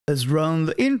Let's run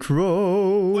the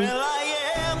intro. Well, I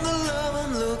am the love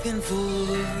I'm looking for,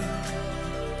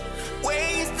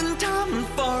 wasting time in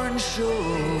foreign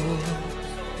shore,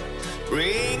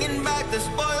 bringing back the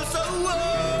spoils so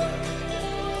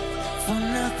for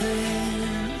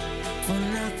nothing, for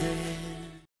nothing.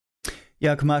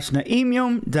 Jak masz na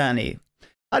imię? Danny.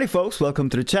 Howdy folks, welcome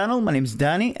to the channel. My name is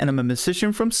Danny and I'm a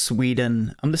musician from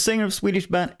Sweden. I'm the singer of Swedish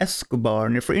band Escobar,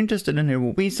 and if you're interested in hearing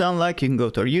what we sound like, you can go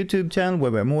to our YouTube channel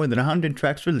where we have more than 100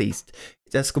 tracks released.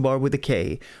 It's Escobar with a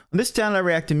K. On this channel I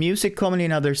react to music, comedy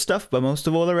and other stuff, but most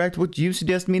of all I react to what you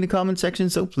suggest me in the comment section,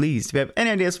 so please, if you have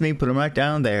any ideas for me, put them right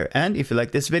down there. And if you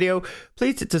like this video,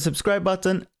 please hit the subscribe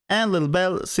button and little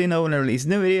bell so you know when I release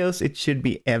new videos. It should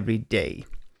be every day.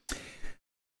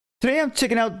 Today I'm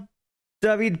checking out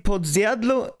Dawid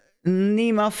Podsiadlo,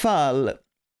 Nima Fall.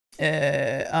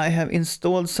 I have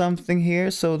installed something here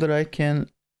so that I can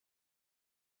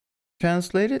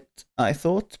translate it, I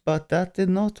thought, but that did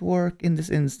not work in this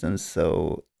instance,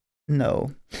 so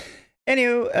no.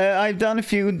 Anyway, I've done a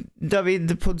few Dawid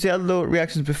Podsiadlo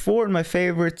reactions before, and my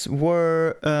favorites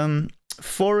were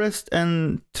Forest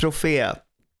and Trofea.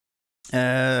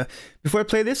 Before I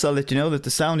play this, I'll let you know that the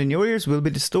sound in your ears will be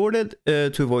distorted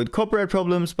to avoid copyright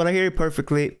problems, but I hear it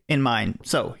perfectly in mine.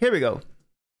 So, here we go.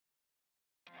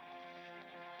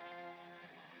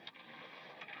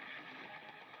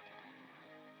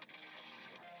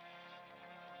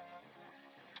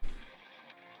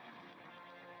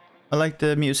 I like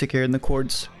the music here and the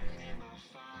chords.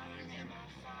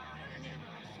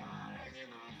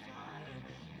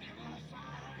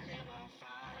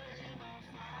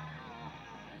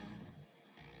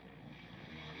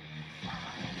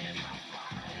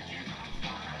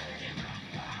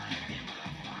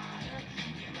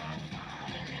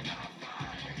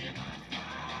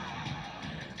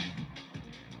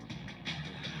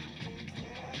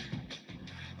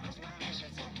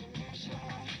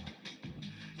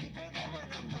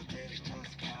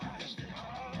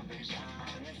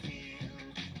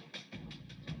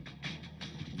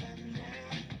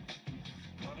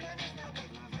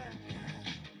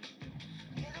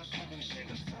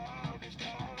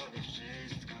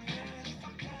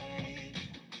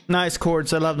 Nice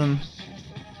chords, I love them.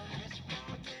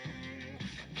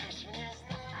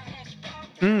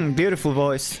 Beautiful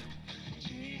voice.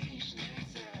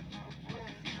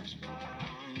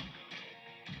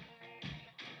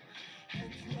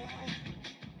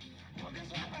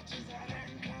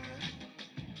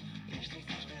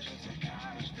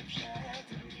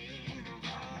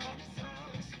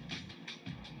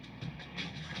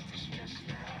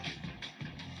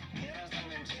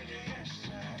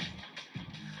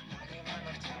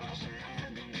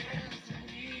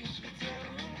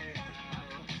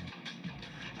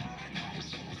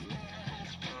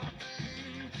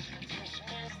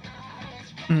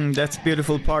 That's a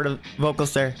beautiful part of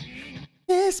vocals there.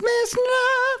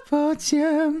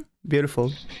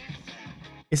 Beautiful.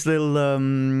 It's a little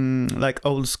like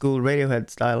old school Radiohead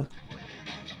style.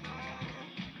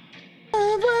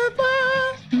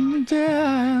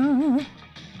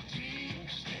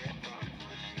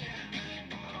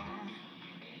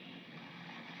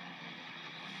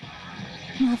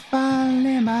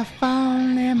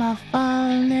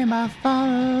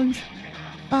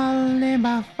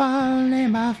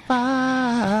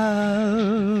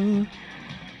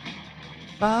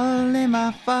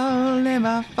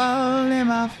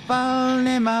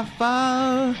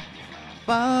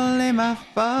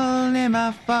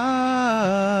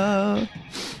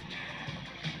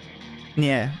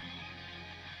 Yeah,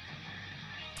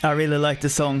 I really like the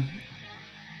song.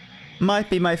 Might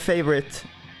be my favorite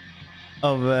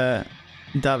of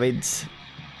Dawid's.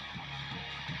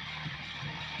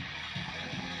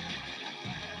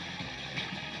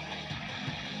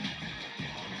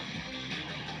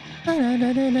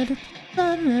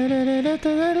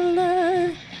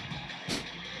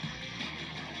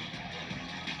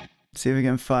 See if we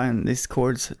can find these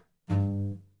chords.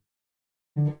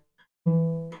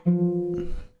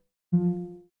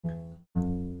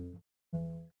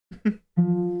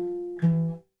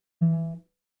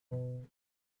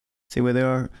 See where they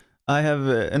are. I have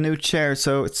a new chair,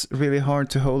 so it's really hard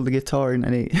to hold the guitar in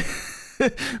any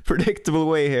predictable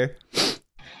way here.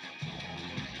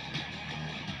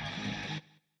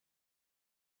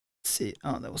 Let's see.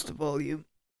 Oh, that was the volume.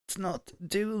 Let's not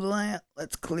do that.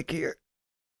 Let's click here.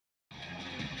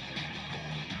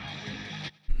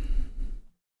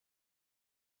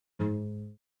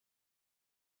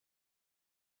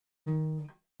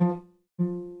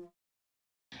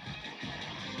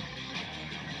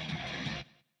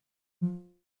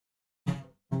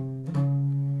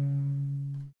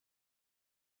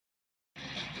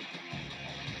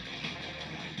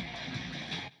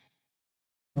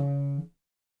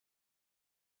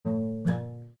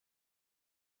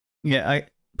 Yeah, I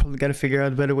probably gotta figure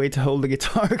out a better way to hold the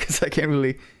guitar because I can't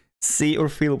really see or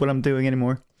feel what I'm doing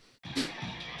anymore.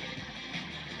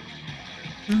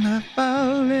 My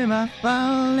fall, my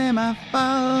fall, my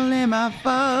fall, my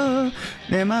fall,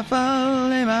 my fall,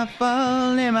 my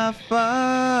fall, my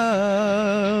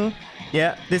fall.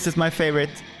 Yeah, this is my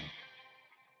favorite.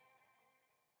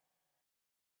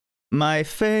 My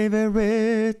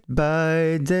favorite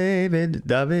by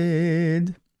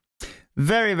Dawid.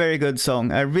 Very, very good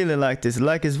song. I really like this. I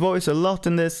like his voice a lot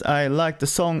in this. I like the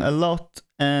song a lot.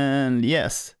 And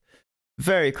yes,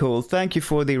 very cool. Thank you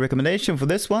for the recommendation for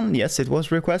this one. Yes, it was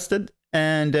requested.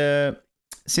 And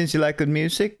since you like good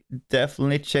music,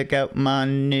 definitely check out my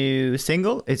new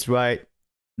single. It's right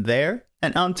there.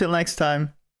 And until next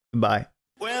time, bye.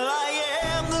 Well, I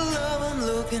am the love I'm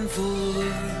looking for,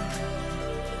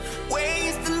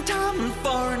 wasting time on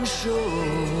foreign shore.